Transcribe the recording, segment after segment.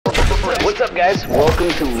What's up, guys? Welcome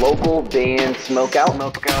to local band Smokeout.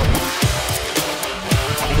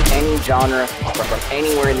 Any genre from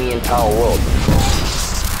anywhere in the entire world.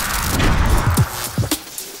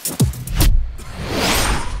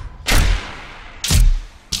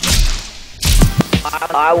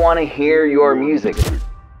 I want to hear your music.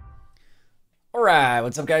 Alright,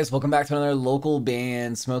 what's up, guys? Welcome back to another local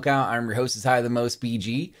band Smokeout. I'm your host, is High the Most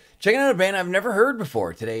BG. Checking out a band I've never heard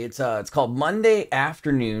before today. It's called Monday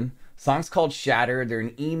Afternoon. Song's called Shatter. They're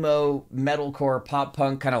an emo, metalcore, pop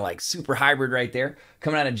punk, kind of like super hybrid right there.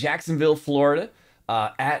 Coming out of Jacksonville, Florida,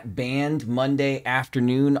 at Band Monday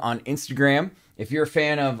Afternoon on Instagram. If you're a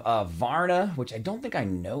fan of Varna, which I don't think I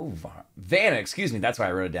know, Vanna, excuse me, that's why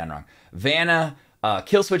I wrote it down wrong. Vanna,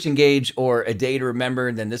 Killswitch Engage, or A Day to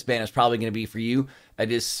Remember, then this band is probably going to be for you. I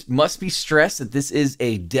just must be stressed that this is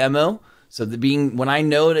a demo. So when I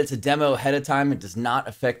know that it's a demo ahead of time, it does not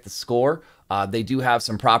affect the score. They do have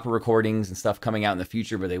some proper recordings and stuff coming out in the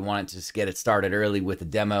future, but they wanted to just get it started early with the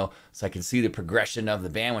demo so I can see the progression of the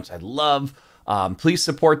band, which I love. Please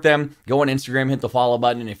support them. Go on Instagram, hit the follow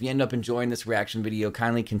button, and if you end up enjoying this reaction video,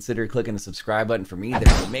 kindly consider clicking the subscribe button for me.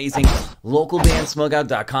 That's amazing.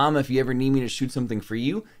 Localbandsmokeout.com if you ever need me to shoot something for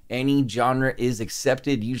you. Any genre is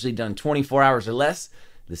accepted, usually done 24 hours or less.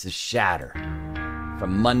 This is Shatter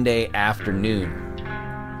from Monday Afternoon.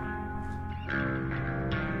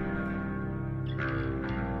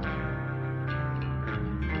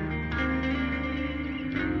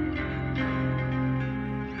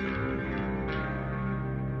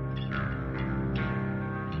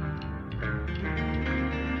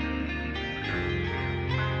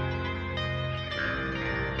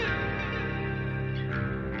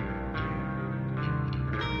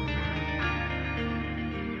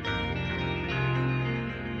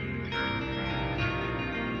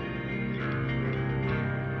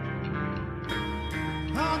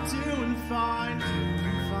 Doing fine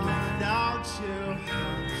without you.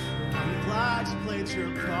 I'm glad you played your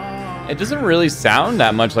part. It doesn't really sound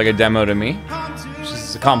that much like a demo to me, which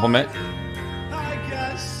is a compliment. I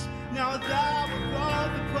guess now that we're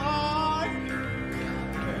both apart,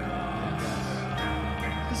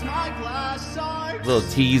 'cause my glass are Little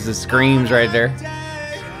tease of screams right there.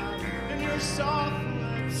 and your soft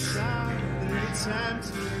lips sound they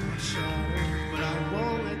tempt me, but I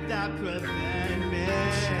won't let that prevent me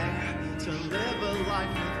to live a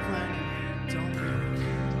life with plenty. Don't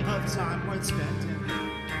of time worth spending.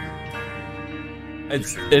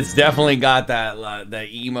 It's definitely got that the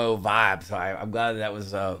emo vibe. So I'm glad that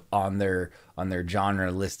was on their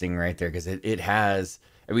genre listing right there, because it has.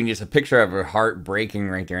 I mean, just a picture of her heart breaking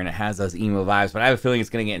right there, and it has those emo vibes. But I have a feeling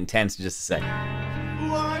it's gonna get intense in just a second.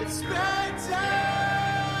 Worth spending.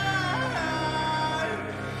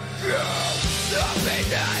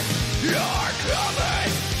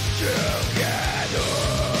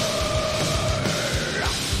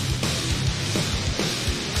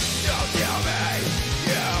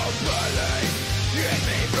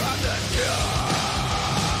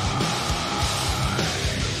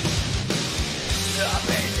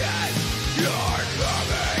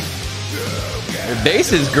 The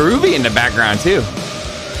bass is groovy in the background too.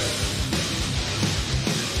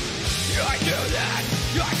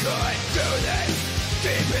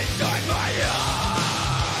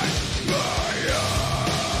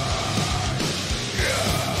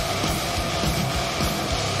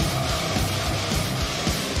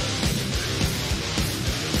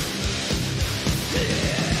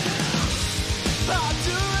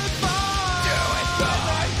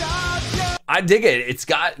 I dig it. It's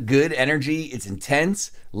got good energy. It's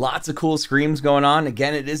intense. Lots of cool screams going on.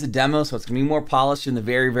 Again, it is a demo, so it's gonna be more polished in the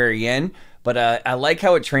very, very end. But I like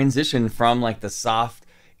how it transitioned from like the soft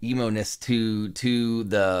emo-ness to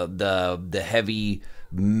the heavy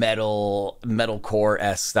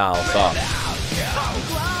metalcore-esque style song.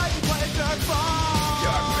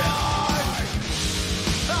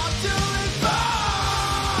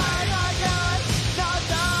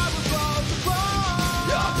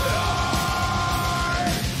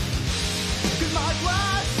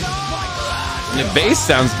 The bass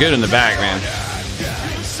sounds good in the back, man.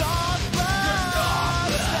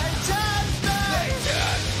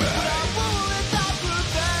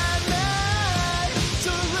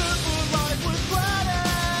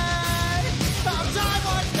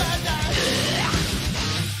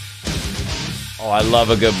 Oh, I love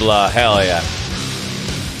a good blah. Hell yeah.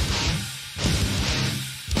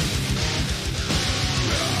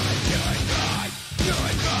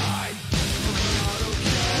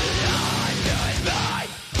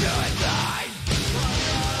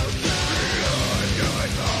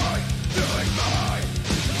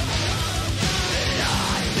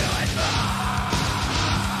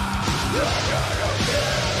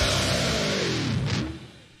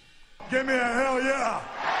 Give me a hell yeah.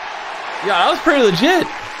 Yeah, that was pretty legit.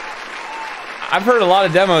 I've heard a lot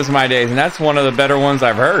of demos in my days, and that's one of the better ones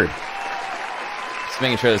I've heard. Just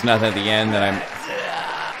making sure there's nothing at the end that I'm...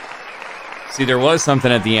 See, there was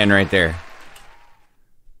something at the end right there.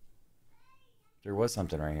 There was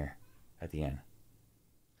something right here at the end.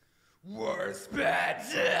 Worst bet.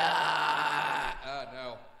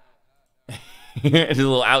 No. There's a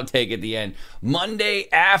little outtake at the end. Monday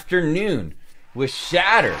afternoon with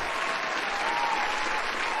Shatter.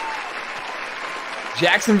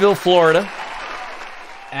 Jacksonville, Florida.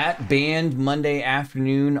 At Band Monday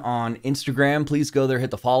Afternoon on Instagram. Please go there,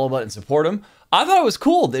 hit the follow button, support them. I thought it was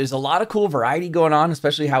cool. There's a lot of cool variety going on,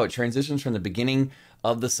 especially how it transitions from the beginning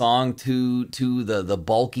of the song to the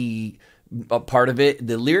bulky part of it.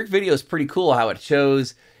 The lyric video is pretty cool, how it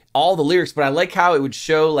shows all the lyrics, but I like how it would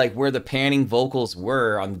show like where the panning vocals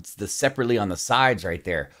were on the separately on the sides right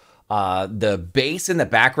there. The bass in the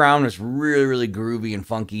background was really, really groovy and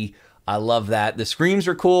funky. I love that. The screams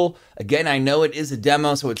are cool. Again, I know it is a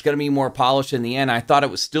demo, so it's going to be more polished in the end. I thought it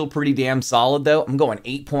was still pretty damn solid, though. I'm going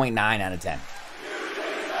 8.9 out of 10.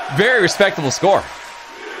 Very respectable score.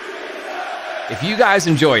 If you guys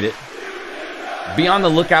enjoyed it, be on the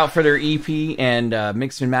lookout for their EP and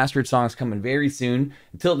mixed and mastered songs coming very soon.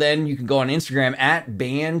 Until then, you can go on Instagram at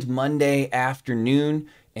Band Monday Afternoon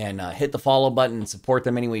and hit the follow button and support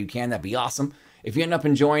them any way you can. That'd be awesome. If you end up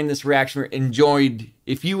enjoying this reaction, try this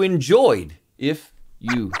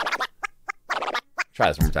one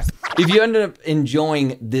more time. If you ended up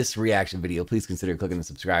enjoying this reaction video, please consider clicking the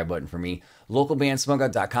subscribe button for me.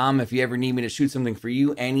 Localbandsmokeout.com. If you ever need me to shoot something for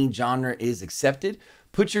you, any genre is accepted.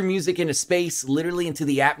 Put your music into space, literally into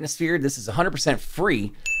the atmosphere. This is 100%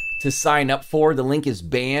 free to sign up for. The link is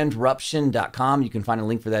bandruption.com. You can find a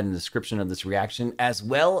link for that in the description of this reaction, as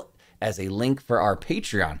well as a link for our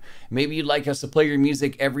Patreon. Maybe you'd like us to play your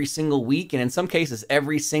music every single week, and in some cases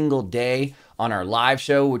every single day on our live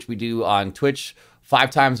show, which we do on Twitch 5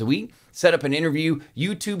 times a week. Set up an interview,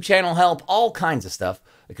 YouTube channel help, all kinds of stuff.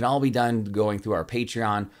 It can all be done going through our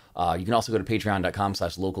Patreon. You can also go to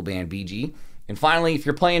patreon.com/localbandbg. And finally, if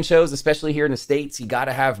you're playing shows, especially here in the States, you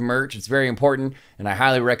gotta have merch. It's very important, and I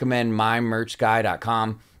highly recommend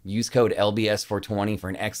mymerchguy.com. Use code LBS420 for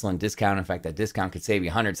an excellent discount. In fact, that discount could save you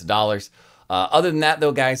hundreds of dollars. Other than that,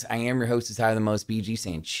 though, guys, I am your host, who's higher than most, BG,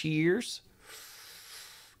 saying cheers.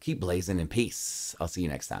 Keep blazing in peace. I'll see you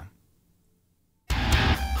next time.